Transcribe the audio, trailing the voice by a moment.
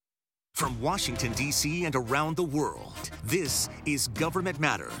From Washington, D.C. and around the world, this is Government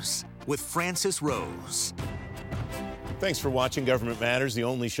Matters with Francis Rose. Thanks for watching Government Matters, the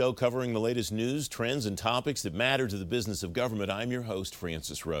only show covering the latest news, trends, and topics that matter to the business of government. I'm your host,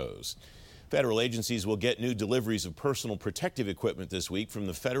 Francis Rose. Federal agencies will get new deliveries of personal protective equipment this week from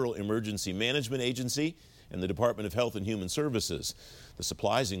the Federal Emergency Management Agency and the Department of Health and Human Services. The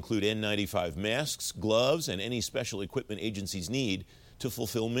supplies include N95 masks, gloves, and any special equipment agencies need to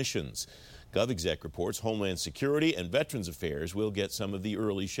fulfill missions. GovExec reports Homeland Security and Veterans Affairs will get some of the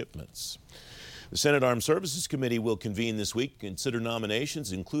early shipments. The Senate Armed Services Committee will convene this week to consider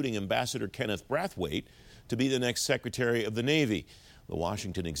nominations, including Ambassador Kenneth Brathwaite to be the next Secretary of the Navy. The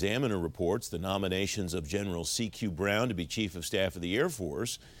Washington Examiner reports the nominations of General C.Q. Brown to be Chief of Staff of the Air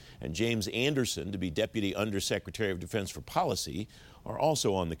Force and James Anderson to be Deputy Undersecretary of Defense for Policy are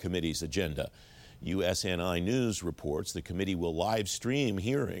also on the committee's agenda. USNI News reports the committee will live stream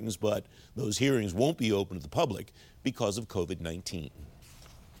hearings, but those hearings won't be open to the public because of COVID-19.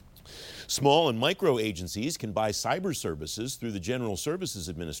 Small and micro agencies can buy cyber services through the General Services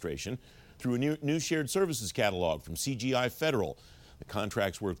Administration through a new shared services catalog from CGI Federal. The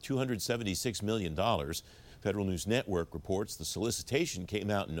contract's worth $276 million. Federal News Network reports the solicitation came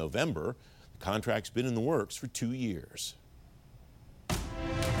out in November. The contract's been in the works for 2 years.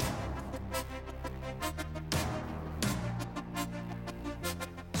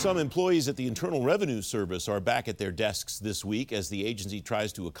 Some employees at the Internal Revenue Service are back at their desks this week as the agency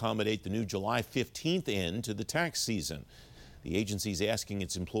tries to accommodate the new July 15th end to the tax season. The agency is asking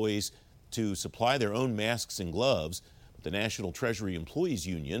its employees to supply their own masks and gloves, but the National Treasury Employees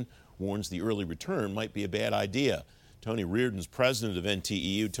Union warns the early return might be a bad idea. Tony Reardon's president of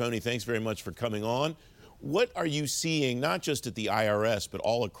NTEU. Tony, thanks very much for coming on. What are you seeing, not just at the IRS, but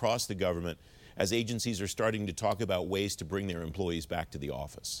all across the government, as agencies are starting to talk about ways to bring their employees back to the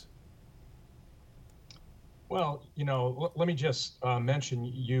office? Well, let me just mention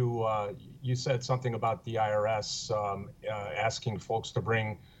you said something about the IRS asking folks to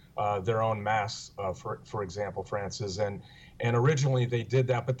bring their own masks, for example, Francis, and originally they did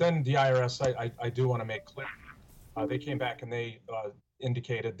that, but then the IRS, I do want to make clear, they came back and they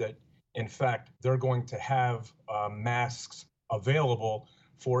indicated that, in fact, they're going to have masks available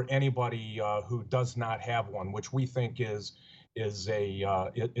for anybody who does not have one, which we think is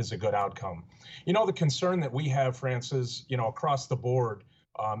a good outcome. The concern that we have, Francis, across the board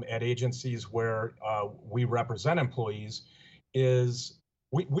at agencies where we represent employees is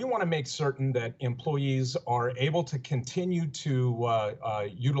we want to make certain that employees are able to continue to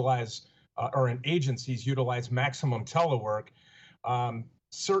utilize, or in agencies utilize maximum telework.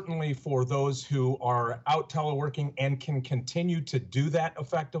 Certainly for those who are out teleworking and can continue to do that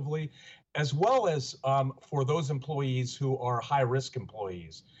effectively, as well as for those employees who are high-risk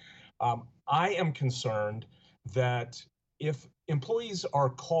employees. I am concerned that if employees are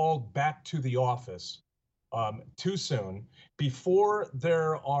called back to the office too soon, before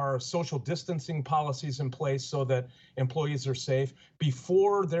there are social distancing policies in place so that employees are safe,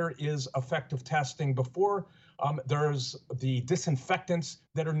 before there is effective testing, before there's the disinfectants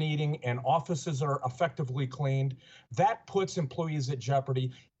that are needing and offices are effectively cleaned, that puts employees at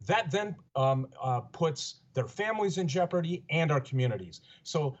jeopardy. That then puts their families in jeopardy and our communities.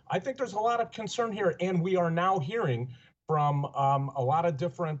 So I think there's a lot of concern here, and we are now hearing from a lot of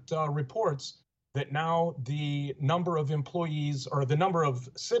different reports that now the number of employees or the number of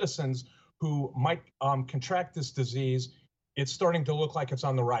citizens who might contract this disease, it's starting to look like it's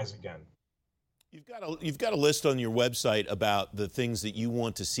on the rise again. You've got a list on your website about the things that you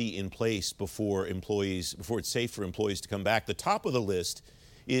want to see in place before it's safe for employees to come back. The top of the list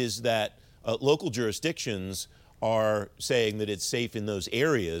is that local jurisdictions are saying that it's safe in those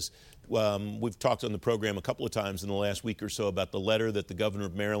areas. We've talked on the program a couple of times in the last week or so about the letter that the governor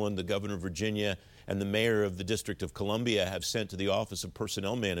of Maryland, the governor of Virginia, and the mayor of the District of Columbia have sent to the Office of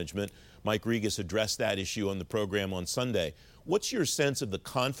Personnel Management. Mike Regas addressed that issue on the program on Sunday. What's your sense of the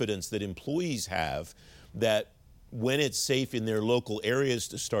confidence that employees have that when it's safe in their local areas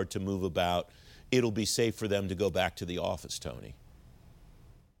to start to move about, it'll be safe for them to go back to the office, Tony?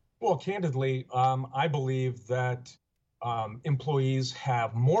 Well, candidly, I believe that employees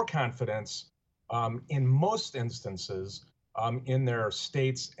have more confidence in most instances in their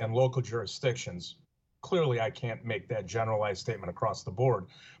states and local jurisdictions. Clearly, I can't make that generalized statement across the board,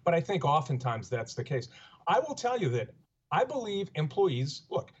 but I think oftentimes that's the case. I will tell you that I believe employees,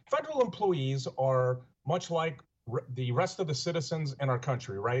 look, federal employees are much like the rest of the citizens in our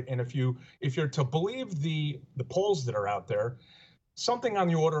country, right? And if you're to believe the polls that are out there, something on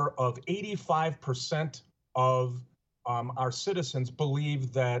the order of 85% of our citizens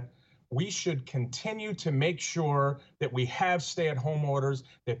believe that we should continue to make sure that we have stay-at-home orders,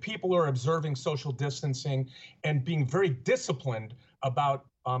 that people are observing social distancing, and being very disciplined about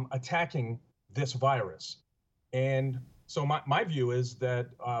attacking this virus. And so my view is that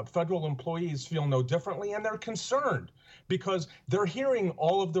federal employees feel no differently, and they're concerned because they're hearing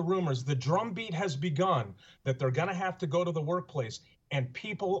all of the rumors. The drumbeat has begun that they're going to have to go to the workplace, and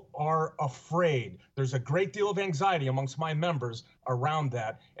people are afraid. There's a great deal of anxiety amongst my members around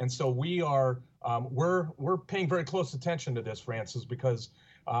that, and so we are we're paying very close attention to this, Francis, because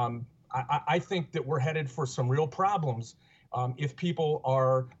I think that we're headed for some real problems if people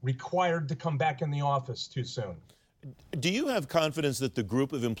are required to come back in the office too soon. Do you have confidence that the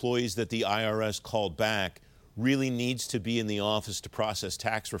group of employees that the IRS called back really needs to be in the office to process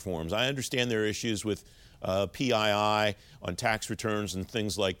tax reforms? I understand there are issues with PII on tax returns and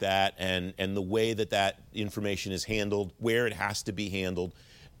things like that, and the way that information is handled, where it has to be handled.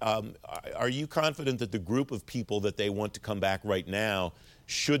 Are you confident that the group of people that they want to come back right now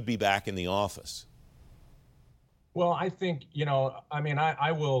should be back in the office? Well, I think,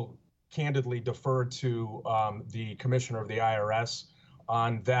 I will candidly defer to the commissioner of the IRS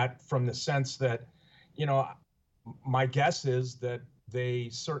on that, from the sense that, my guess is that they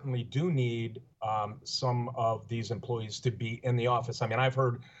certainly do need some of these employees to be in the office. I mean, I've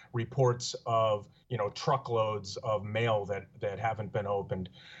heard reports of, truckloads of mail that haven't been opened.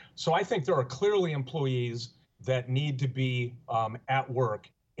 So I think there are clearly employees that need to be at work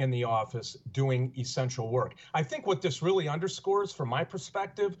in the office doing essential work. I think what this really underscores, from my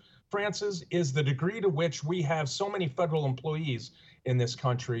perspective, Francis, is the degree to which we have so many federal employees in this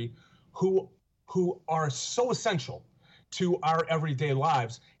country who are so essential to our everyday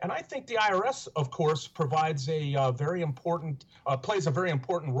lives. And I think the IRS, of course, provides plays a very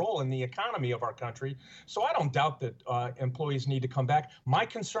important role in the economy of our country. So I don't doubt that employees need to come back. My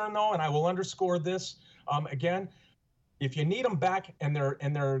concern, though, and I will underscore this again, if you need them back and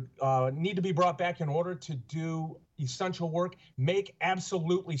they're need to be brought back in order to do essential work, make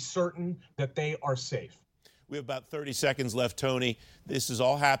absolutely certain that they are safe. We have about 30 seconds left, Tony. This is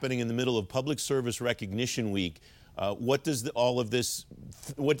all happening in the middle of Public Service Recognition Week. What does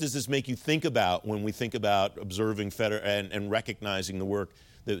this make you think about when we think about observing and recognizing the work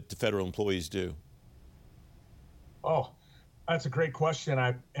that the federal employees do? Oh, that's a great question.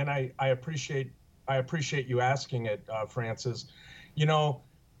 I appreciate you asking it, Francis.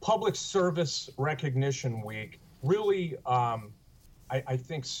 Public Service Recognition Week really, I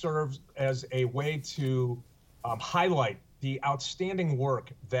think, serves as a way to highlight the outstanding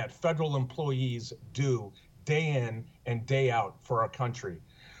work that federal employees do day in and day out for our country.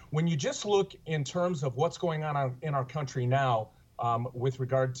 When you just look in terms of what's going on in our country now with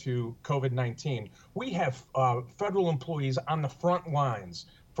regard to COVID-19, we have federal employees on the front lines,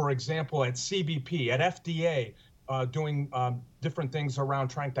 for example, at CBP, at FDA, doing different things around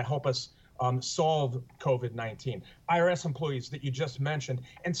trying to help us solve COVID-19. IRS employees that you just mentioned,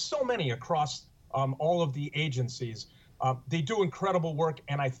 and so many across all of the agencies. They do incredible work,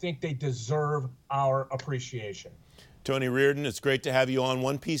 and I think they deserve our appreciation. Tony Reardon, it's great to have you on.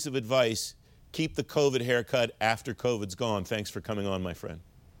 One piece of advice: keep the COVID haircut after COVID's gone. Thanks for coming on, my friend.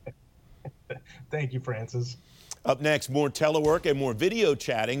 Thank you, Francis. Up next, more telework and more video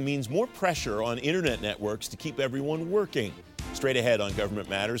chatting means more pressure on internet networks to keep everyone working. Straight ahead on Government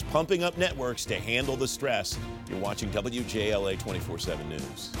Matters, pumping up networks to handle the stress. You're watching WJLA 24/7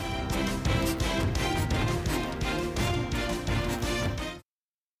 News.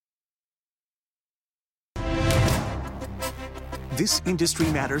 This Industry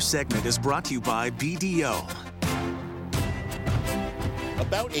Matters segment is brought to you by BDO.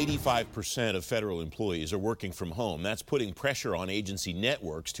 About 85% of federal employees are working from home. That's putting pressure on agency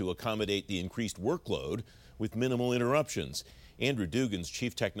networks to accommodate the increased workload with minimal interruptions. Andrew Dugan's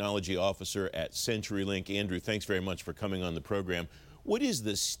Chief Technology Officer at CenturyLink. Andrew, thanks very much for coming on the program. What is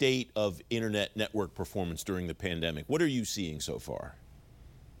the state of internet network performance during the pandemic? What are you seeing so far?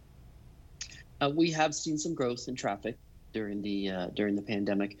 We have seen some growth in traffic during the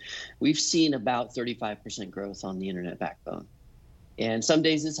pandemic. We've seen about 35% growth on the internet backbone. And some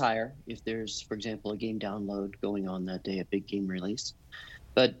days it's higher if there's, for example, a game download going on that day, a big game release.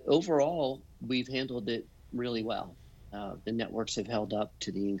 But overall, we've handled it really well. The networks have held up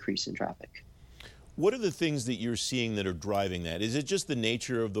to the increase in traffic. What are the things that you're seeing that are driving that? Is it just the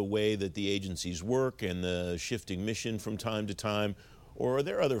nature of the way that the agencies work and the shifting mission from time to time? Or are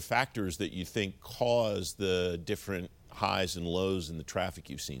there other factors that you think cause the different highs and lows in the traffic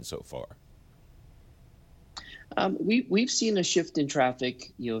you've seen so far? We've seen a shift in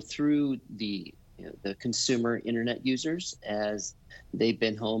traffic, through the the consumer internet users as they've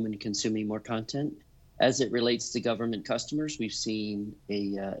been home and consuming more content. As it relates to government customers, we've seen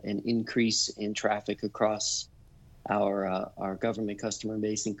an increase in traffic across our government customer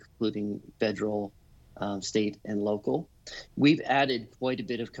base, including federal, state, and local. We've added quite a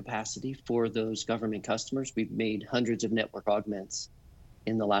bit of capacity for those government customers. We've made hundreds of network augments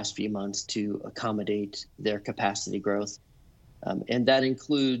in the last few months to accommodate their capacity growth. And that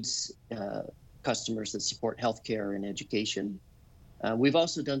includes customers that support healthcare and education. We've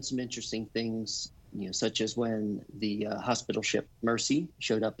also done some interesting things, such as when the hospital ship Mercy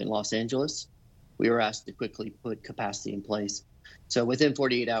showed up in Los Angeles. We were asked to quickly put capacity in place. So within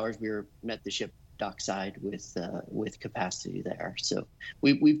 48 hours, we met the ship dockside with capacity there. So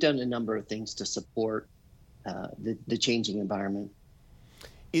we've done a number of things to support the changing environment.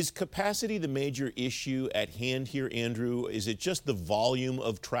 Is capacity the major issue at hand here, Andrew? Is it just the volume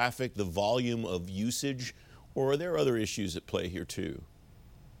of traffic, the volume of usage, or are there other issues at play here too?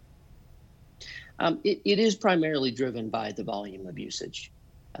 It is primarily driven by the volume of usage.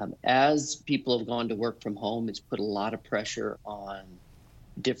 As people have gone to work from home, it's put a lot of pressure on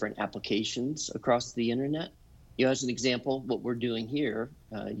different applications across the internet. As an example, what we're doing here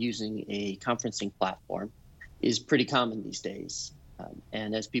using a conferencing platform is pretty common these days.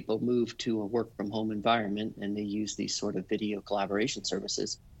 And as people move to a work from home environment and they use these sort of video collaboration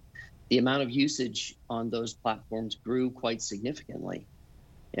services, the amount of usage on those platforms grew quite significantly.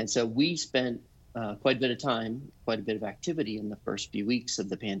 And so we spent quite a bit of time, quite a bit of activity in the first few weeks of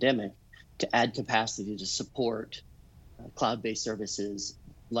the pandemic to add capacity to support cloud-based services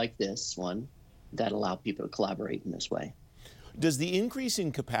like this one that allow people to collaborate in this way. Does the increase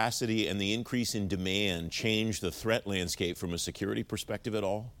in capacity and the increase in demand change the threat landscape from a security perspective at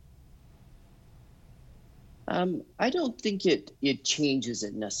all? I don't think it changes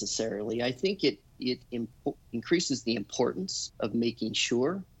it necessarily. I think it increases the importance of making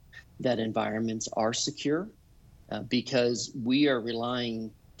sure that environments are secure because we are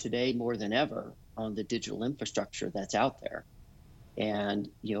relying today more than ever on the digital infrastructure that's out there. And,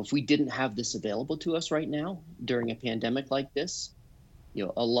 if we didn't have this available to us right now during a pandemic like this,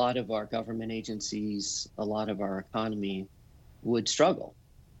 a lot of our government agencies, a lot of our economy would struggle.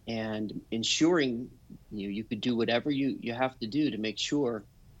 And ensuring you could do whatever you have to do to make sure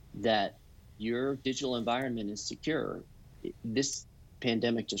that your digital environment is secure, this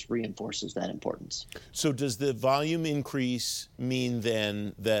pandemic just reinforces that importance. So does the volume increase mean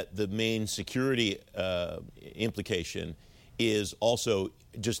then that the main security implication is also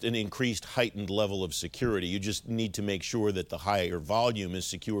just an increased heightened level of security? You just need to make sure that the higher volume is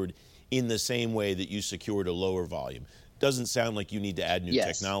secured in the same way that you secured a lower volume. Doesn't sound like you need to add new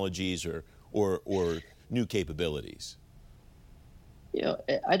technologies or new capabilities.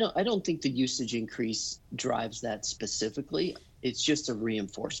 I don't think the usage increase drives that specifically. It's just a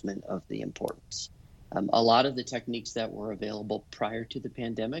reinforcement of the importance. A lot of the techniques that were available prior to the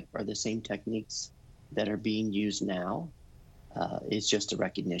pandemic are the same techniques that are being used now. It's just a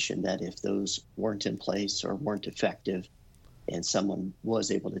recognition that if those weren't in place or weren't effective and someone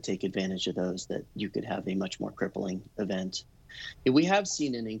was able to take advantage of those, that you could have a much more crippling event. We have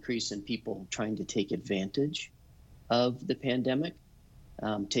seen an increase in people trying to take advantage of the pandemic,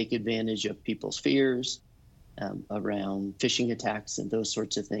 take advantage of people's fears around phishing attacks and those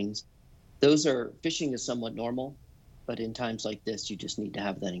sorts of things. Phishing is somewhat normal, but in times like this, you just need to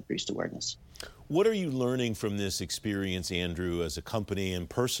have that increased awareness. What are you learning from this experience, Andrew, as a company and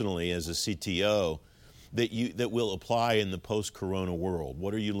personally as a CTO that will apply in the post-corona world?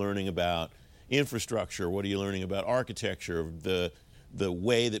 What are you learning about infrastructure? What are you learning about architecture, the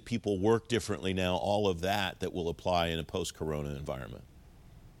way that people work differently now, all of that will apply in a post-corona environment?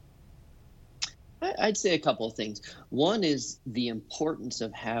 I'd say a couple of things. One is the importance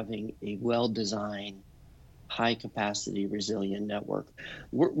of having a well-designed, high-capacity, resilient network.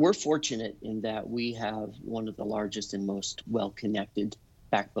 We're fortunate in that we have one of the largest and most well-connected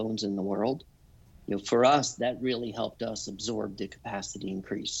backbones in the world. For us, that really helped us absorb the capacity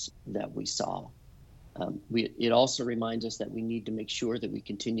increase that we saw. It also reminds us that we need to make sure that we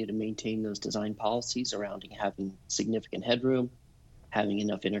continue to maintain those design policies around having significant headroom, having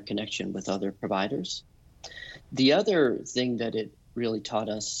enough interconnection with other providers. The other thing that it really taught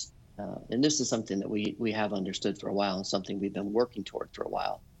us, and this is something that we have understood for a while and something we've been working toward for a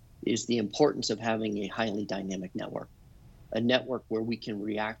while, is the importance of having a highly dynamic network, a network where we can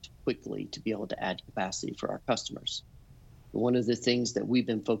react quickly to be able to add capacity for our customers. One of the things that we've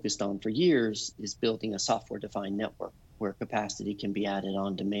been focused on for years is building a software-defined network where capacity can be added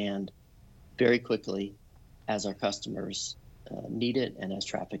on demand very quickly as our customers need it and as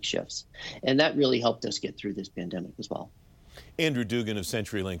traffic shifts. And that really helped us get through this pandemic as well. Andrew Dugan of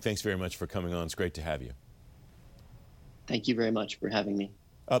CenturyLink, thanks very much for coming on. It's great to have you. Thank you very much for having me.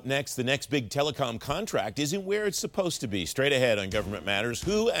 Up next, the next big telecom contract isn't where it's supposed to be. Straight ahead on Government Matters,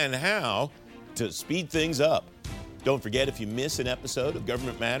 who and how to speed things up. Don't forget, if you miss an episode of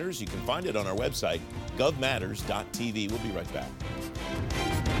Government Matters, you can find it on our website, govmatters.tv. We'll be right back.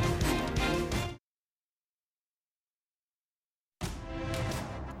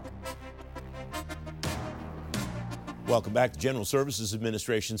 Welcome back. The General Services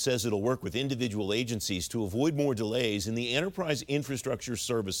Administration says it'll work with individual agencies to avoid more delays in the Enterprise Infrastructure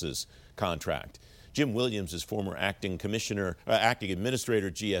Services contract. Jim Williams is former acting administrator at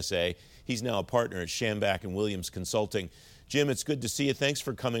GSA. He's now a partner at Schambach Williams Consulting. Jim, it's good to see you. Thanks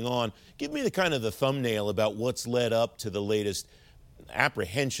for coming on. Give me the thumbnail about what's led up to the latest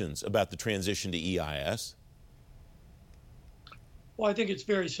apprehensions about the transition to EIS. Well, I think it's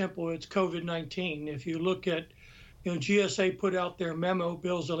very simple. It's COVID-19. If you look at, GSA put out their memo,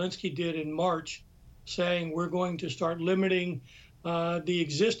 Bill Zielinski did in March, saying we're going to start limiting the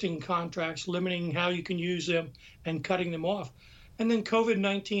existing contracts, limiting how you can use them and cutting them off. And then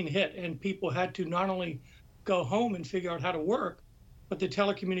COVID-19 hit, and people had to not only go home and figure out how to work, but the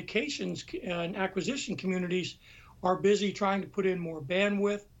telecommunications and acquisition communities are busy trying to put in more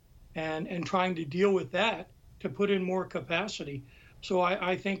bandwidth and trying to deal with that to put in more capacity. So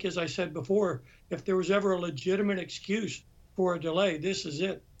I think, as I said before, if there was ever a legitimate excuse for a delay, this is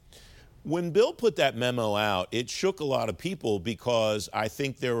it. When Bill put that memo out, it shook a lot of people because I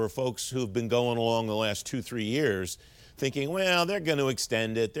think there were folks who've been going along the last 2-3 years thinking, well, they're going to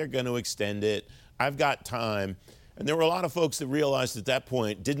extend it. I've got time. And there were a lot of folks that realized at that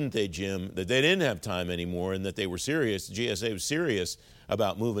point, didn't they, Jim, that they didn't have time anymore and that they were serious. GSA was serious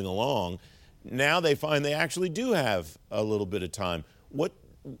about moving along. Now they find they actually do have a little bit of time.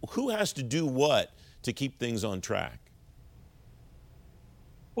 Who has to do what to keep things on track?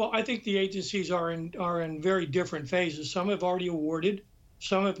 Well, I think the agencies are in very different phases. Some have already awarded,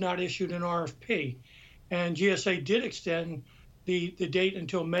 some have not issued an RFP. And GSA did extend the date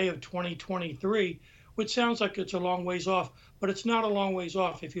until May of 2023, which sounds like it's a long ways off, but it's not a long ways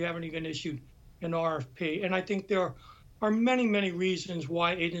off if you haven't even issued an RFP. And I think there are many, many reasons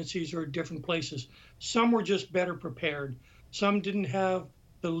why agencies are at different places. Some were just better prepared. Some didn't have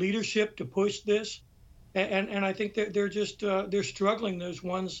the leadership to push this. And I think that they're struggling, those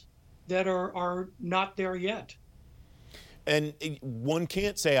ones that are not there yet. And one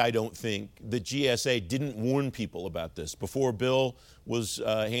can't say, I don't think, that GSA didn't warn people about this. Before Bill was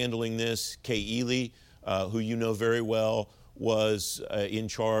handling this, Kay Ely, who you know very well, was in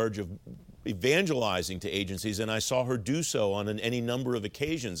charge of evangelizing to agencies, and I saw her do so on any number of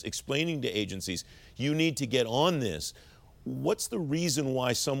occasions, explaining to agencies, you need to get on this. What's the reason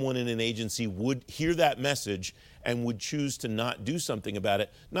why someone in an agency would hear that message and would choose to not do something about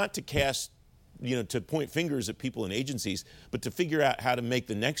it? Not to cast, to point fingers at people in agencies, but to figure out how to make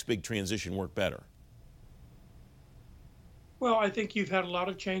the next big transition work better. Well, I think you've had a lot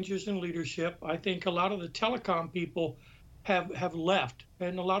of changes in leadership. I think a lot of the telecom people have left,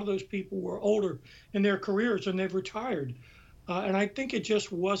 and a lot of those people were older in their careers and they've retired. And I think it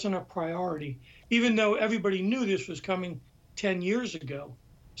just wasn't a priority, even though everybody knew this was coming 10 years ago.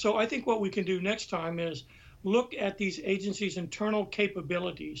 So I think what we can do next time is look at these agencies' internal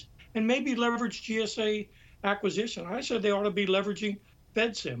capabilities and maybe leverage GSA acquisition. I said they ought to be leveraging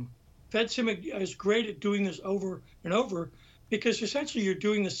FedSim. FedSim is great at doing this over and over because essentially you're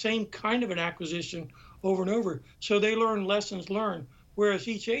doing the same kind of an acquisition over and over. So they learn lessons learned, whereas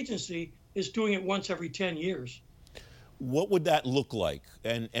each agency is doing it once every 10 years. What would that look like?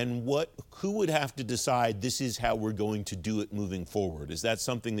 And who would have to decide this is how we're going to do it moving forward? Is that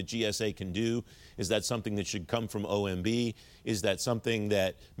something that GSA can do? Is that something that should come from OMB? Is that something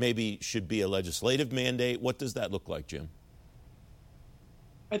that maybe should be a legislative mandate? What does that look like, Jim?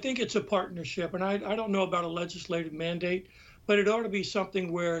 I think it's a partnership, and I don't know about a legislative mandate, but it ought to be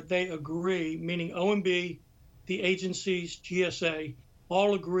something where they agree, meaning OMB, the agencies, GSA,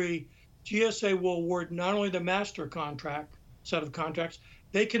 all agree. GSA will award not only the master contract, set of contracts,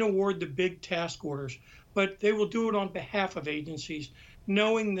 they can award the big task orders, but they will do it on behalf of agencies,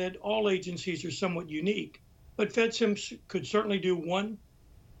 knowing that all agencies are somewhat unique. But FedSim could certainly do one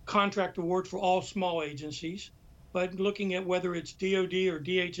contract award for all small agencies, but looking at whether it's DOD or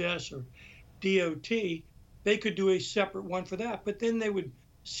DHS or DOT, they could do a separate one for that. But then they would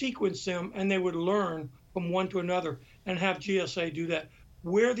sequence them and they would learn from one to another and have GSA do that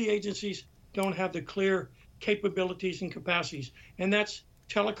where the agencies don't have the clear capabilities and capacities. And that's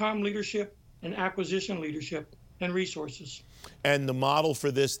telecom leadership and acquisition leadership. and resources. And the model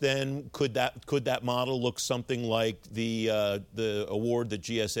for this then, could that model look something like the award that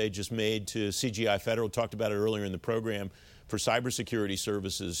GSA just made to CGI Federal, talked about it earlier in the program, for cybersecurity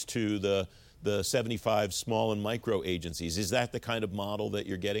services to the 75 small and micro agencies? Is that the kind of model that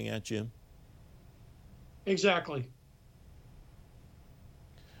you're getting at, Jim? Exactly.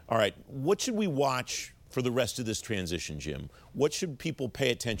 All right. What should we watch for the rest of this transition, Jim? What should people pay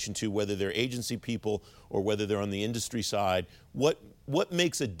attention to, whether they're agency people or whether they're on the industry side? What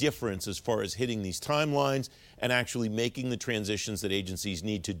makes a difference as far as hitting these timelines and actually making the transitions that agencies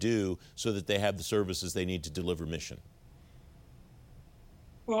need to do so that they have the services they need to deliver mission?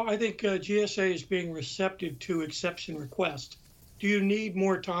 Well, I think GSA is being receptive to exception requests. Do you need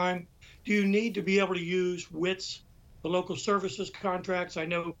more time? Do you need to be able to use WITS, the local services contracts? I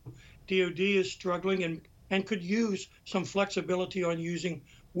know DOD is struggling and could use some flexibility on using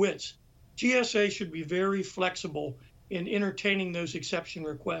WITS. GSA should be very flexible in entertaining those exception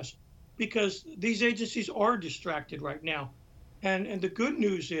requests because these agencies are distracted right now. And the good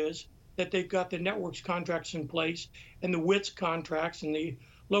news is that they've got the networks contracts in place and the WITS contracts and the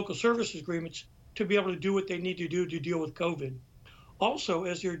local services agreements to be able to do what they need to do to deal with COVID. Also,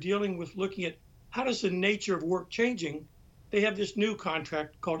 as they're dealing with looking at how does the nature of work changing, they have this new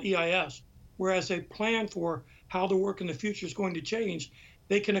contract called EIS, whereas they plan for how the work in the future is going to change,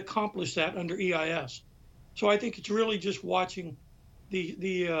 they can accomplish that under EIS. So I think it's really just watching the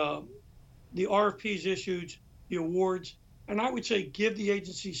RFPs issued, the awards, and I would say give the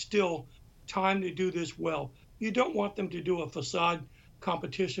agency still time to do this well. You don't want them to do a facade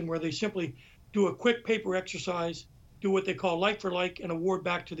competition where they simply do a quick paper exercise, do what they call like for like, and award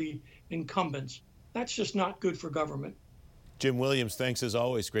back to the incumbents. That's just not good for government. Jim Williams, thanks as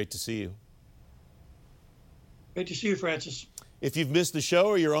always. Great to see you. Great to see you, Francis. If you've missed the show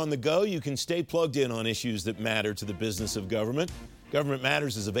or you're on the go, you can stay plugged in on issues that matter to the business of government. Government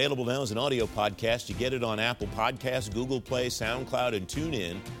Matters is available now as an audio podcast. You get it on Apple Podcasts, Google Play, SoundCloud, and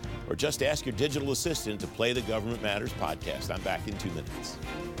TuneIn. Or just ask your digital assistant to play the Government Matters podcast. I'm back in 2 minutes.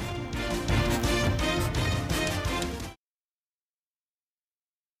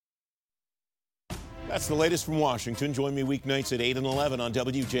 That's the latest from Washington. Join me weeknights at 8 and 11 on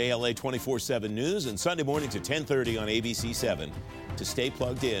WJLA 24/7 News and Sunday mornings at 10:30 on ABC 7 to stay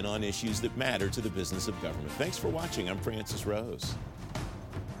plugged in on issues that matter to the business of government. Thanks for watching. I'm Francis Rose.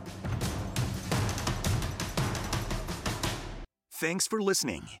 Thanks for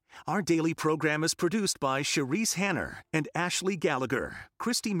listening. Our daily program is produced by Sharice Hanner and Ashley Gallagher.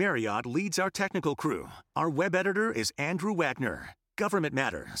 Christy Marriott leads our technical crew. Our web editor is Andrew Wagner. Government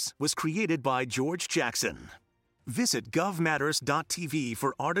Matters was created by George Jackson. Visit govmatters.tv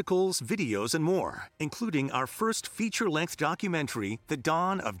for articles, videos, and more, including our first feature-length documentary, The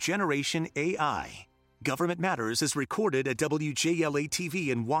Dawn of Generation AI. Government Matters is recorded at WJLA-TV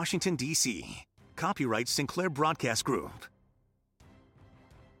in Washington, D.C. Copyright Sinclair Broadcast Group.